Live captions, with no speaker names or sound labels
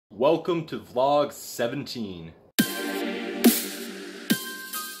Welcome to vlog 17.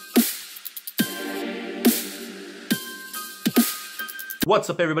 What's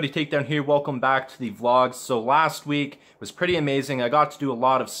up everybody, Takedown here, welcome back to the vlog. So last week was pretty amazing. I got to do a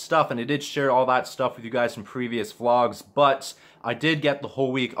lot of stuff and I did share all that stuff with you guys in previous vlogs, but I did get the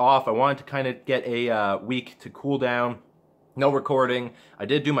whole week off. I wanted to kind of get a week to cool down. No recording. I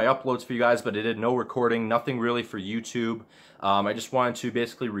did do my uploads for you guys, but I did no recording, nothing really for YouTube. I just wanted to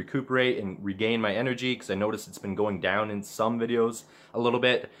basically recuperate and regain my energy because I noticed it's been going down in some videos a little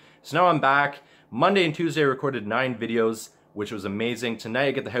bit. So now I'm back. Monday and Tuesday I recorded 9 videos, which was amazing. Tonight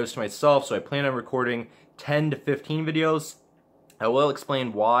I get the house to myself, so I plan on recording 10 to 15 videos. I will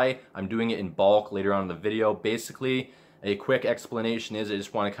explain why I'm doing it in bulk later on in the video. Basically, a quick explanation is I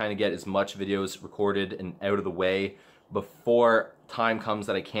just want to kind of get as much videos recorded and out of the way before time comes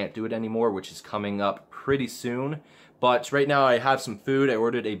that I can't do it anymore, which is coming up pretty soon. But right now I have some food. I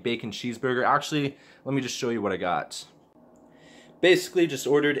ordered a bacon cheeseburger. Actually, let me just show you what I got. Basically just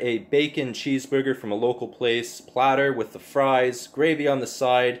ordered a bacon cheeseburger from a local place, platter with the fries, gravy on the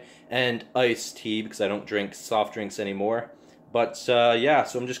side, and iced tea because I don't drink soft drinks anymore. But yeah,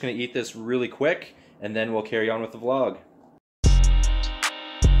 so I'm just going to eat this really quick and then we'll carry on with the vlog.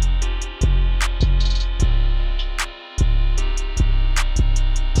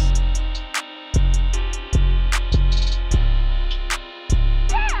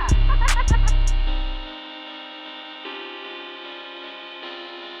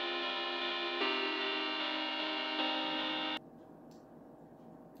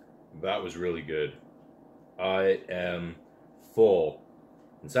 That was really good. I am full.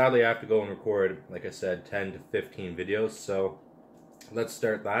 And sadly I have to go and record, like I said, 10 to 15 videos, so let's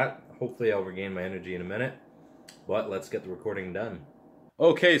start that. Hopefully I'll regain my energy in a minute, but let's get the recording done.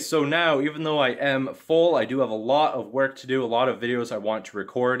 Okay, so now, even though I am full, I do have a lot of work to do, a lot of videos I want to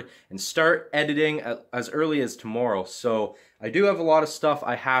record, and start editing as early as tomorrow. So I do have a lot of stuff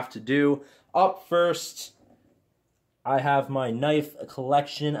I have to do. Up first, I have my knife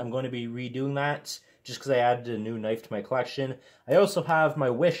collection. I'm going to be redoing that just because I added a new knife to my collection. I also have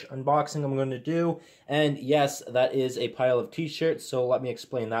my Wish unboxing I'm going to do. And yes, that is a pile of t-shirts, so let me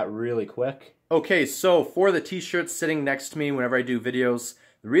explain that really quick. Okay, so for the t-shirts sitting next to me whenever I do videos,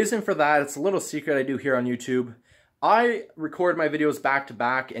 the reason for that, it's a little secret I do here on YouTube. I record my videos back to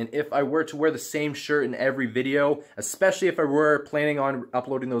back, and if I were to wear the same shirt in every video, especially if I were planning on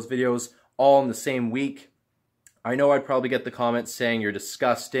uploading those videos all in the same week, I know I'd probably get the comments saying you're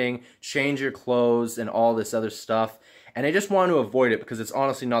disgusting, change your clothes, and all this other stuff. And I just want to avoid it because it's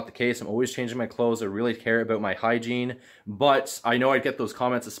honestly not the case. I'm always changing my clothes. I really care about my hygiene. But I know I'd get those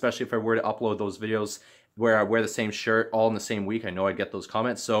comments, especially if I were to upload those videos where I wear the same shirt all in the same week. I know I'd get those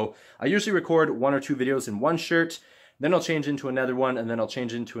comments. So I usually record 1 or 2 videos in one shirt, then I'll change into another one, and then I'll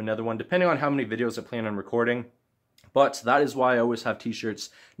change into another one, depending on how many videos I plan on recording. But that is why I always have t-shirts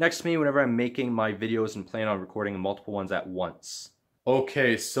next to me whenever I'm making my videos and plan on recording multiple ones at once.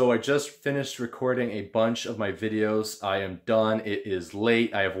 Okay, so I just finished recording a bunch of my videos. I am done. It is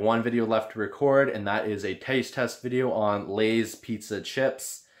late. I have 1 video left to record, and that is a taste test video on Lay's pizza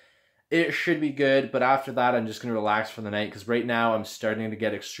chips. It should be good, but after that I'm just going to relax for the night because right now I'm starting to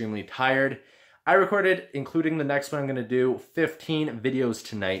get extremely tired. I recorded, including the next one I'm going to do, 15 videos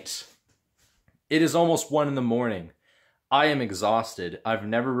tonight. It is almost 1 in the morning. I am exhausted. I've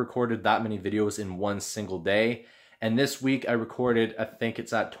never recorded that many videos in one single day. And this week I recorded, I think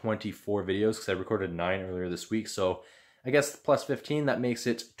it's at 24 videos because I recorded 9 earlier this week. So I guess plus 15, that makes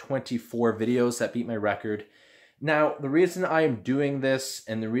it 24 videos. That beat my record. Now, the reason I am doing this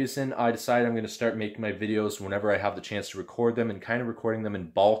and the reason I decided I'm going to start making my videos whenever I have the chance to record them and kind of recording them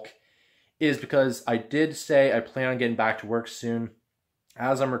in bulk is because I did say I plan on getting back to work soon.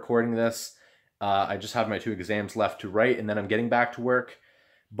 As I'm recording this, I just have my 2 exams left to write and then I'm getting back to work.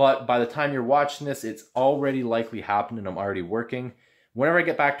 But by the time you're watching this, it's already likely happened and I'm already working. Whenever I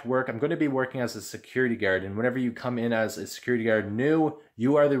get back to work, I'm going to be working as a security guard. And whenever you come in as a security guard new,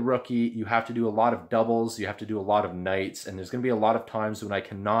 you are the rookie. You have to do a lot of doubles. You have to do a lot of nights. And there's going to be a lot of times when I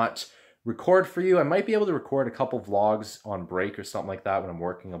cannot record for you. I might be able to record a couple vlogs on break or something like that when I'm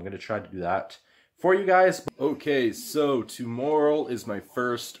working. I'm going to try to do that for you guys. Okay, so tomorrow is my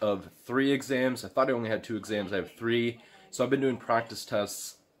first of 3 exams. I thought I only had 2 exams. I have 3. So I've been doing practice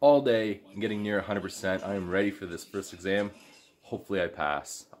tests all day and getting near 100%. I am ready for this first exam. Hopefully I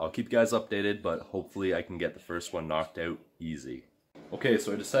pass. I'll keep you guys updated, but hopefully I can get the first one knocked out easy. Okay,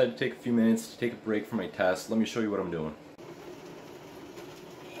 so I decided to take a few minutes to take a break from my test. Let me show you what I'm doing.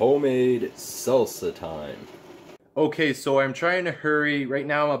 Homemade salsa time. Okay, so I'm trying to hurry. Right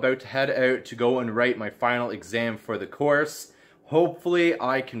now I'm about to head out to go and write my final exam for the course. Hopefully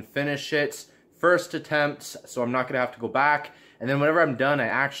I can finish it first attempt, so I'm not going to have to go back. And then whenever I'm done, I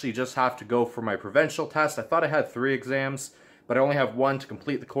actually just have to go for my provincial test. I thought I had 3 exams, but I only have 1 to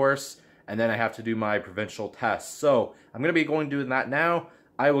complete the course, and then I have to do my provincial test. So I'm going to be going doing that now.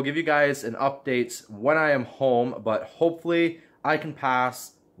 I will give you guys an update when I am home, but hopefully I can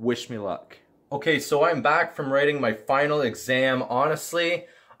pass. Wish me luck. Okay, so I'm back from writing my final exam. Honestly,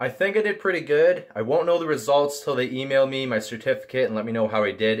 I think I did pretty good. I won't know the results till they email me my certificate and let me know how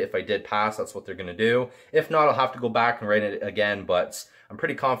I did. If I did pass, that's what they're gonna do. If not, I'll have to go back and write it again, but I'm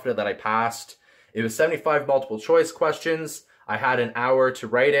pretty confident that I passed. It was 75 multiple choice questions. I had an hour to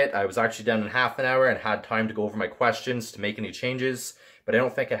write it. I was actually done in half an hour and had time to go over my questions to make any changes, but I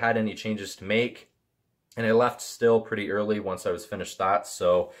don't think I had any changes to make. And I left still pretty early once I was finished that,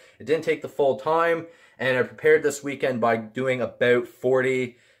 so it didn't take the full time. And I prepared this weekend by doing about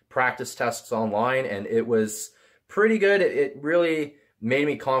 40 practice tests online, and it was pretty good. It really made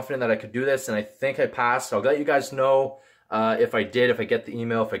me confident that I could do this, and I think I passed. I'll let you guys know if I did, if I get the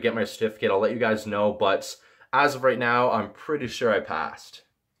email, if I get my certificate, I'll let you guys know. But as of right now, I'm pretty sure I passed.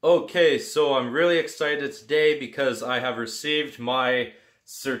 Okay, so I'm really excited today because I have received my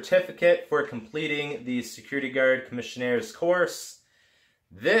certificate for completing the Security Guard Commissionaire's course.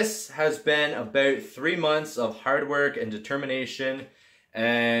 This has been about 3 months of hard work and determination,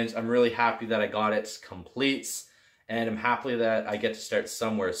 and I'm really happy that I got it complete, and I'm happy that I get to start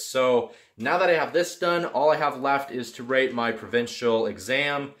somewhere. So now that I have this done, all I have left is to write my provincial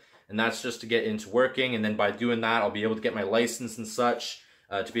exam, and that's just to get into working, and then by doing that, I'll be able to get my license and such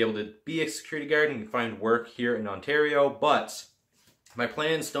to be able to be a security guard and find work here in Ontario. But my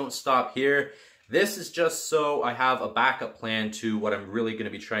plans don't stop here. This is just so I have a backup plan to what I'm really going to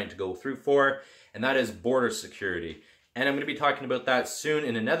be trying to go through for, and that is border security. And I'm going to be talking about that soon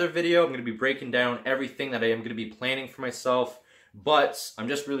in another video. I'm going to be breaking down everything that I am going to be planning for myself, but I'm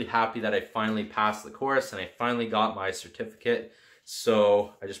just really happy that I finally passed the course and I finally got my certificate.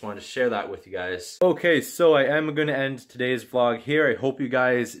 So I just wanted to share that with you guys. Okay, so I am going to end today's vlog here. I hope you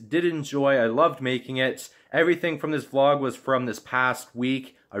guys did enjoy. I loved making it. Everything from this vlog was from this past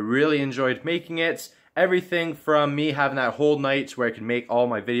week. I really enjoyed making it. Everything from me having that whole night where I could make all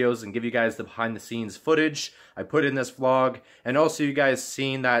my videos and give you guys the behind the scenes footage I put in this vlog. And also you guys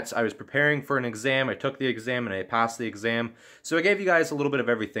seen that I was preparing for an exam. I took the exam and I passed the exam. So I gave you guys a little bit of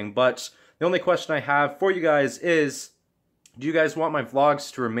everything. But the only question I have for you guys is, do you guys want my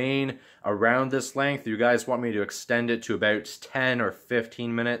vlogs to remain around this length? Do you guys want me to extend it to about 10 or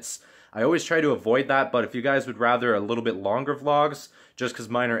 15 minutes? I always try to avoid that, but if you guys would rather a little bit longer vlogs, just because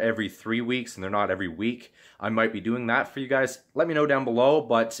mine are every 3 weeks and they're not every week, I might be doing that for you guys. Let me know down below,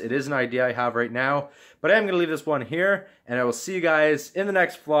 but it is an idea I have right now. But I am going to leave this one here, and I will see you guys in the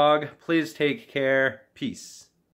next vlog. Please take care. Peace.